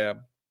countries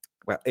where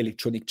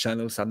electronic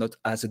channels are not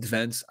as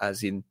advanced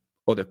as in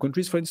other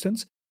countries, for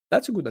instance,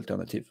 that's a good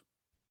alternative.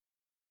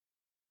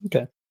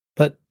 Okay.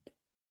 But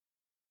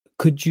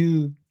could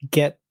you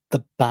get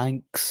the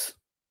banks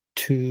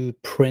to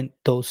print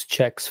those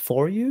checks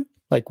for you?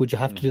 Like, would you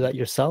have to do that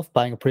yourself,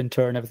 buying a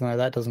printer and everything like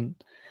that?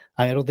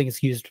 I don't think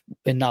it's used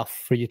enough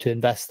for you to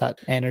invest that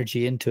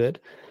energy into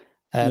it.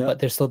 but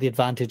there's still the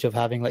advantage of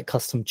having like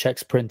custom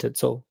checks printed.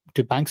 So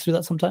do banks do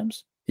that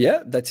sometimes?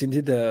 Yeah, that's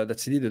indeed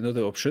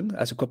another option.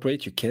 As a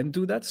corporate, you can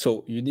do that.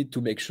 So you need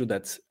to make sure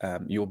that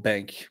your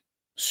bank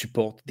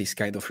support this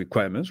kind of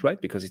requirements, right?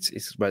 Because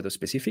it's rather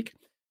specific.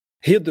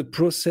 Here, the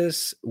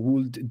process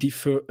would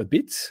differ a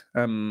bit,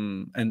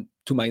 and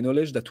to my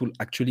knowledge, that will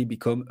actually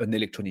become an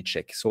electronic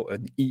check, so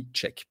an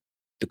e-check.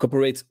 The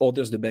corporate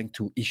orders the bank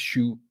to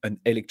issue an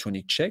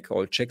electronic check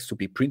or checks to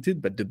be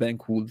printed, but the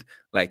bank would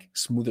like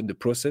smoothen the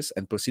process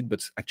and proceed,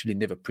 but actually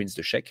never prints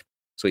the check.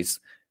 So it's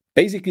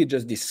basically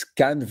just this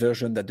scanned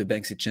version that the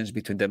banks exchange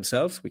between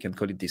themselves. We can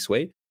call it this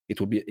way. It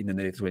will be in an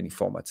electronic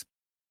format.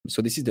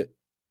 So this is the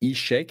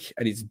e-check,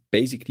 and it's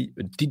basically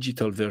a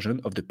digital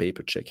version of the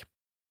paper check.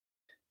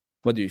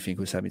 What do you think,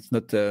 Hussam? It's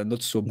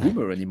not so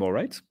boomer anymore,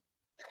 right?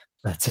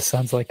 That just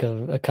sounds like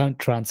a account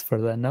transfer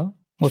then, no?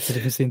 What's the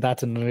difference between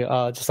that and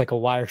just like a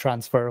wire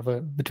transfer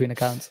between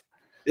accounts?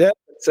 Yeah,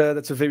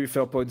 that's a very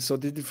fair point. So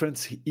the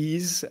difference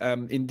is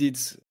indeed,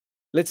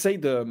 let's say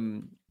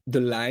the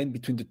line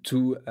between the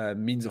two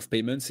means of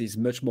payments is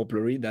much more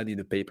blurry than in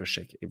a paper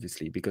check,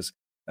 obviously, because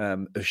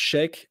a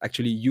check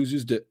actually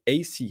uses the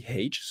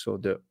ACH, so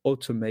the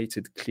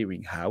automated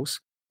clearinghouse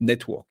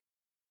network.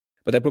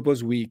 But I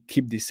propose we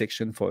keep this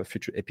section for a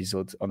future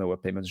episode on our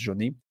payments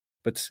journey.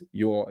 But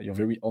you're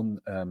very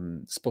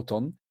spot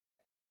on.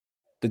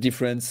 The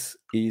difference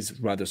is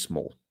rather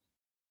small,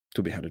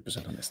 to be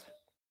 100% honest.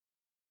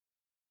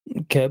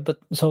 Okay, but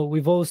so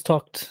we've always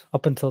talked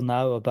up until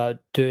now about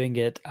doing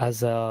it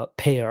as a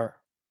payer,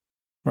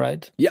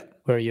 right? Yeah.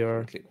 Where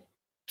you're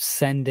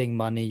sending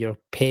money, you're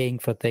paying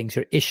for things,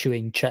 you're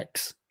issuing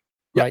checks,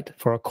 right,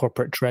 for a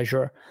corporate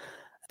treasurer.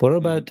 What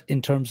about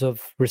in terms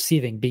of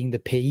receiving, being the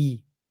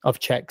payee of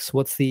checks?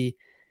 What's the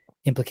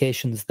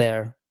implications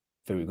there?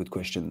 Very good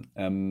question.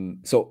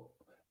 So,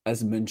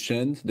 as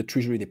mentioned, the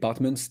Treasury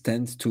departments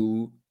tend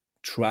to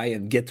try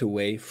and get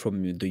away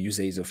from the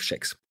usage of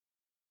checks.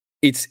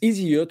 It's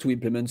easier to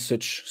implement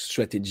such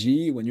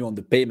strategy when you're on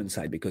the payment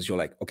side because you're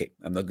like, okay,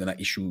 I'm not going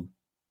to issue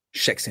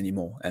checks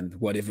anymore. And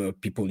whatever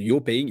people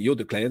you're paying, you're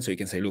the client. So you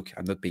can say, look,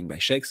 I'm not paying by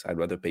checks. I'd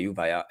rather pay you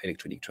via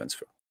electronic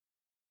transfer.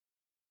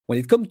 When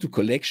it comes to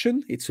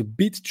collection, it's a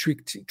bit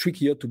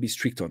trickier to be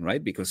strict on,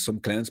 right? Because some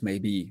clients may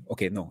be,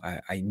 okay, no,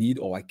 I need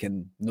or I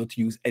can not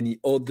use any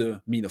other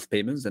mean of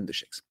payments than the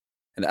checks.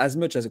 And as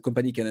much as a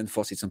company can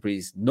enforce its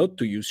employees not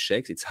to use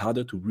checks, it's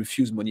harder to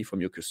refuse money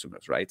from your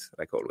customers, right?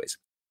 Like always.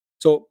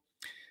 So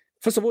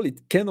first of all,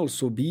 it can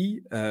also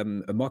be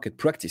a market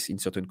practice in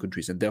certain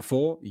countries. And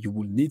therefore, you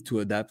will need to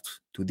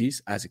adapt to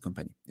this as a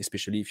company,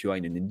 especially if you are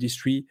in an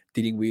industry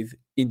dealing with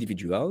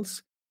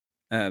individuals.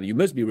 You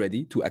must be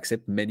ready to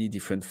accept many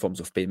different forms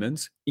of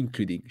payments,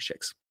 including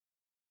checks.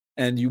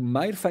 And you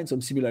might find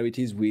some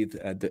similarities with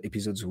the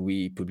episodes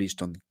we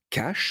published on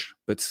cash,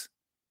 but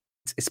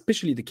it's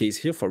especially the case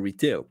here for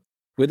retail.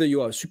 Whether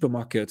you are a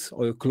supermarket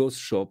or a clothes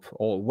shop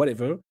or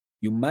whatever,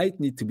 you might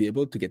need to be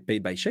able to get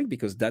paid by check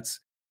because that's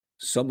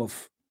some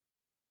of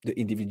the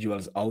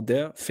individuals out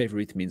there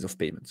favorite means of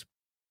payment.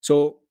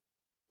 So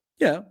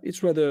yeah,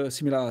 it's rather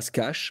similar as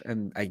cash,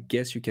 and I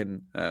guess you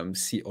can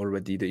see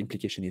already the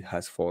implication it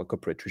has for a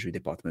corporate treasury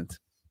department.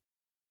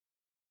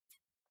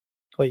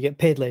 Well, you get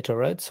paid later,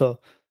 right? So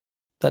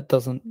that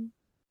doesn't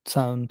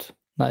sound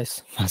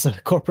nice as a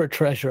corporate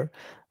treasurer,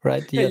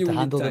 right? You have to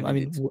handle them. I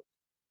mean,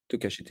 to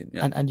cash it in,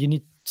 yeah. And you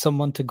need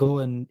someone to go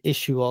and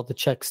issue all the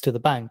checks to the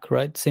bank,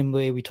 right? Same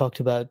way we talked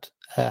about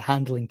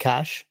handling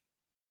cash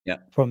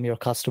from your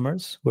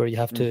customers, where you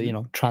have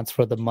to,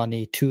 transfer the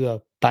money to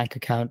a bank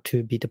account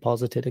to be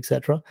deposited,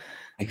 etc.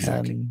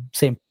 Exactly.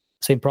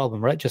 Same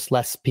problem, right? Just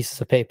less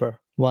pieces of paper.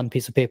 One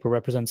piece of paper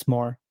represents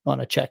more on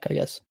a check, I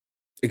guess.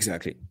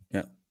 Exactly.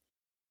 Yeah.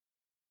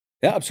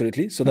 Yeah,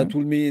 absolutely. So that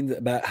will mean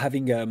about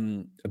having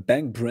a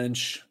bank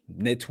branch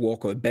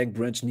network or a bank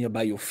branch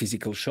nearby your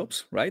physical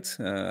shops, right?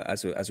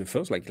 As a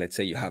first, like let's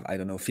say you have,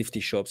 50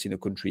 shops in a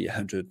country,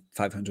 100,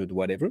 500,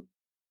 whatever.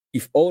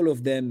 If all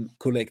of them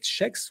collect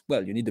checks,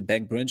 well, you need a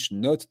bank branch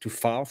not too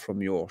far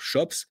from your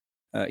shops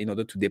in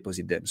order to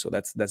deposit them. So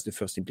that's the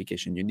first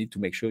implication. You need to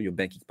make sure your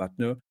banking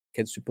partner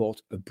can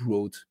support a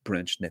broad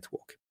branch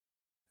network.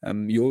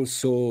 You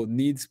also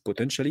need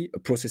potentially a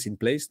process in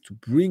place to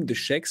bring the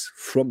checks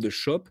from the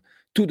shop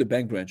to the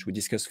bank branch. We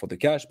discussed for the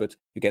cash, but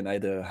you can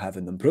either have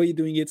an employee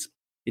doing it.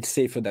 It's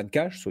safer than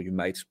cash, so you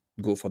might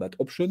go for that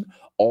option,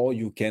 or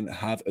you can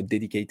have a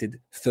dedicated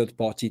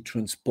third-party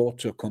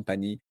transporter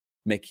company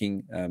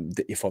making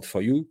the effort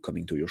for you,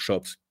 coming to your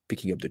shops,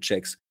 picking up the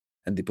checks,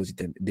 and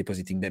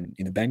depositing them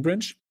in a bank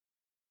branch.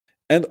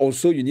 And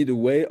also, you need a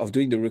way of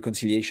doing the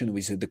reconciliation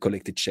with the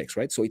collected checks,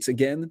 right? So it's,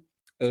 again,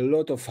 a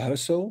lot of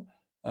hustle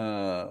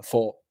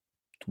for,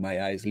 to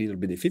my eyes, little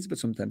benefits, but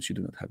sometimes you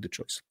do not have the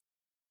choice.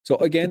 So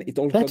again, it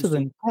all better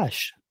than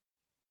cash.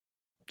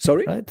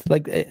 Sorry? Right?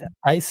 Like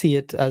I see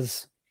it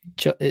as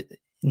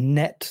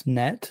net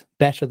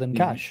better than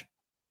cash.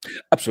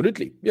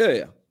 Absolutely.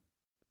 Yeah.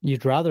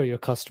 You'd rather your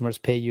customers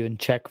pay you in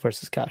check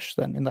versus cash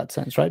then, in that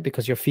sense, right?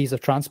 Because your fees of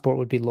transport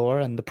would be lower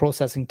and the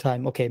processing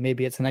time, okay,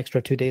 maybe it's an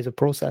extra 2 days of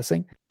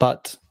processing,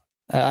 but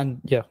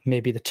And yeah,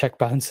 maybe the check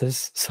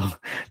bounces, so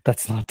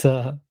that's not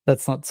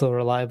so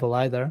reliable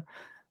either.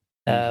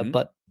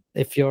 But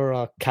if you're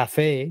a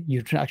cafe,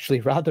 you'd actually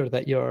rather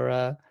that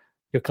your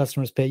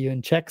customers pay you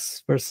in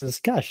checks versus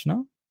cash,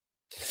 no?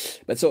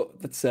 But so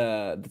that's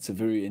a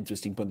very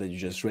interesting point that you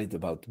just raised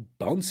about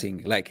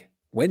bouncing. Like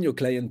when your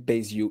client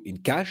pays you in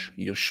cash,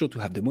 you're sure to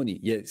have the money.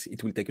 Yes,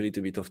 it will take a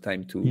little bit of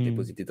time to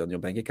deposit it on your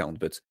bank account,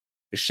 but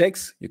the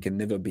checks you can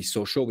never be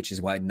so sure, which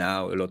is why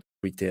now a lot of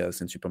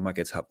retailers and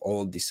supermarkets have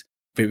all this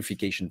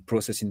verification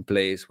process in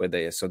place where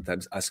they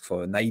sometimes ask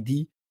for an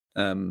ID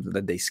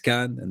that they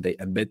scan and they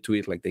embed to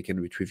it, like they can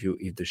retrieve you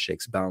if the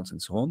checks bounce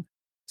and so on.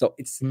 So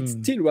it's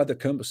still rather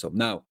cumbersome.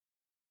 Now,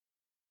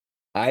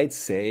 I'd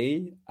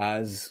say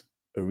as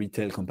a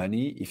retail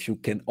company, if you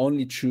can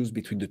only choose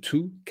between the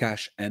two,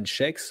 cash and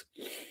checks,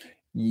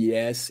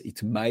 yes,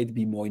 it might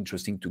be more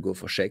interesting to go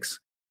for checks.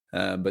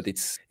 But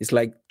it's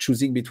like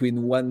choosing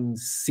between one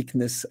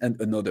sickness and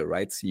another,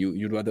 right?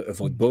 You'd rather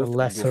avoid both. The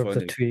lesser of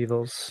the two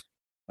evils.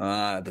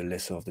 The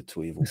lesser of the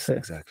two evils,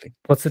 exactly.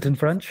 What's it in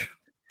French?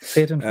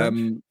 Say it in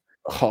French.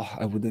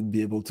 I wouldn't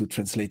be able to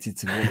translate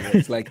it in one word.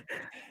 It's like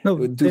no,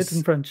 say it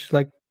in French,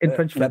 like in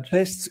French. La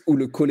peste ou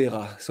le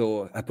choléra.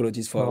 So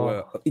apologies for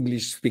our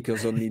English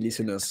speakers only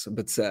listeners.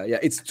 But yeah,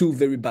 it's two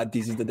very bad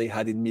diseases that they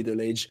had in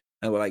Middle Age.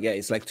 And we're like, yeah,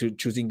 it's like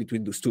choosing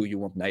between those two. You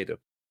want neither.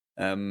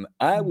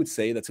 I would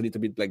say that's a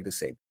little bit like the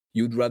same.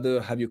 You'd rather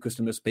have your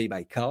customers pay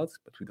by card,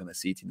 but we're going to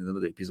see it in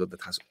another episode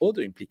that has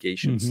other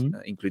implications,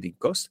 including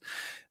cost.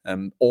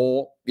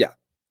 Or, yeah,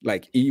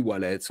 like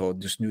e-wallets or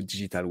this new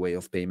digital way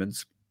of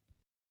payments.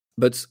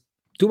 But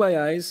to my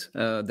eyes,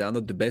 they are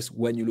not the best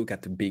when you look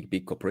at the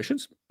big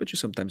corporations, but you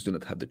sometimes do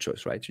not have the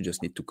choice, right? You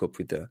just need to cope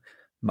with the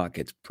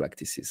market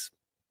practices.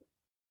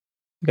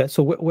 Okay,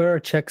 so where are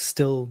checks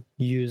still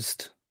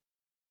used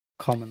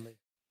commonly?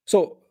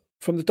 So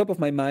from the top of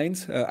my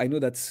mind, I know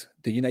that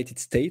the United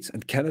States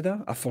and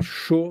Canada are for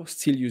sure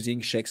still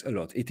using checks a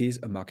lot. It is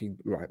a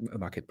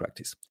market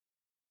practice.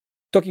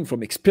 Talking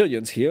from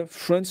experience here,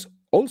 France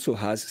also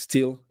has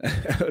still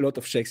a lot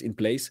of checks in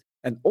place,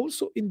 and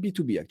also in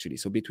B2B, actually,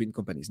 so between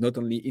companies, not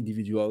only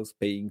individuals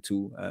paying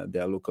to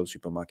their local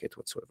supermarket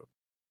whatsoever.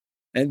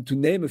 And to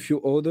name a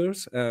few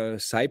others,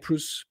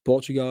 Cyprus,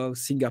 Portugal,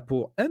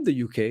 Singapore, and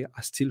the UK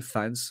are still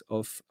fans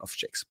of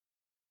checks.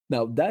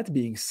 Now, that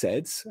being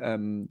said,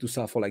 those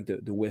are for like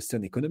the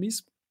Western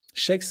economies.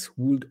 Checks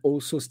would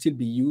also still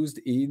be used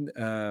in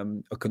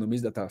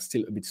economies that are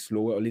still a bit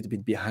slower, a little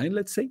bit behind,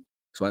 let's say.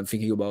 So I'm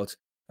thinking about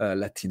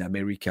Latin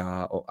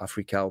America or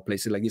Africa or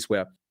places like this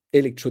where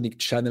electronic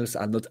channels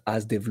are not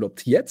as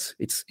developed yet.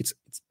 It's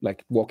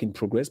like work in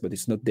progress, but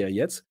it's not there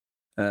yet.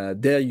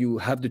 There you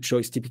have the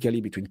choice typically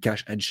between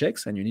cash and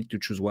checks, and you need to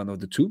choose one of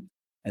the two.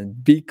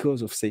 And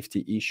because of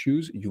safety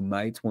issues, you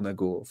might want to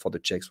go for the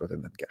checks rather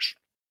than cash.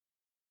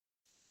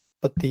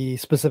 But the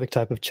specific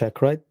type of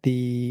check, right?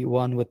 The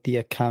one with the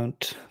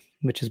account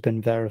which has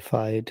been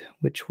verified,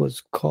 which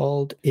was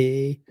called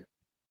a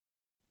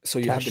So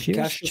you have the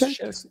cashier's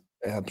check?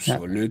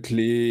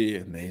 Absolutely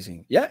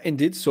amazing. Yeah,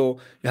 indeed. So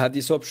you have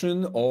this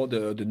option or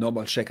the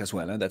normal check as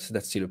well. And that's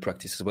still a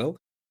practice as well.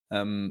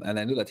 And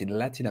I know that in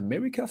Latin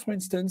America, for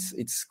instance,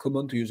 it's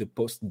common to use a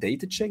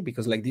post-dated check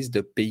because like this,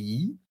 the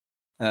payee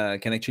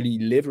can actually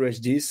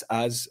leverage this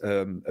as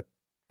an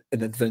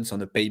advance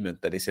on a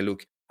payment that they say,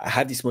 look, I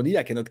have this money,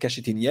 I cannot cash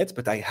it in yet,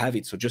 but I have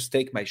it. So just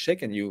take my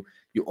check and you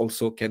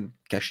also can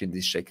cash in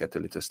this check at a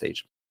later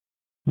stage.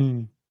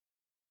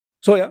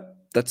 So yeah,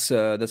 that's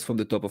from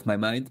the top of my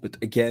mind. But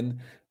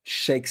again,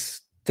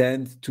 checks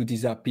tend to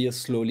disappear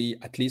slowly,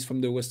 at least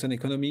from the Western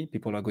economy.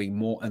 People are going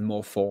more and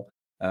more for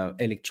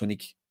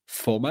electronic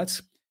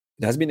formats.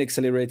 It has been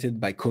accelerated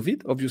by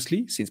COVID,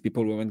 obviously, since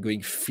people weren't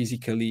going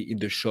physically in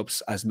the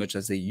shops as much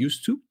as they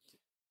used to.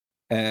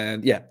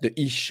 And yeah, the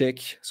e-check,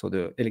 so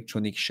the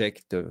electronic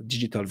check, the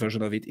digital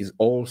version of it is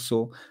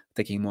also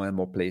taking more and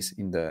more place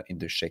in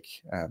the check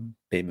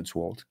payments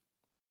world.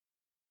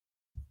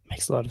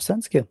 Makes a lot of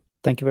sense, Gil.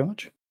 Thank you very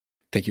much.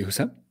 Thank you,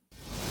 Hussam.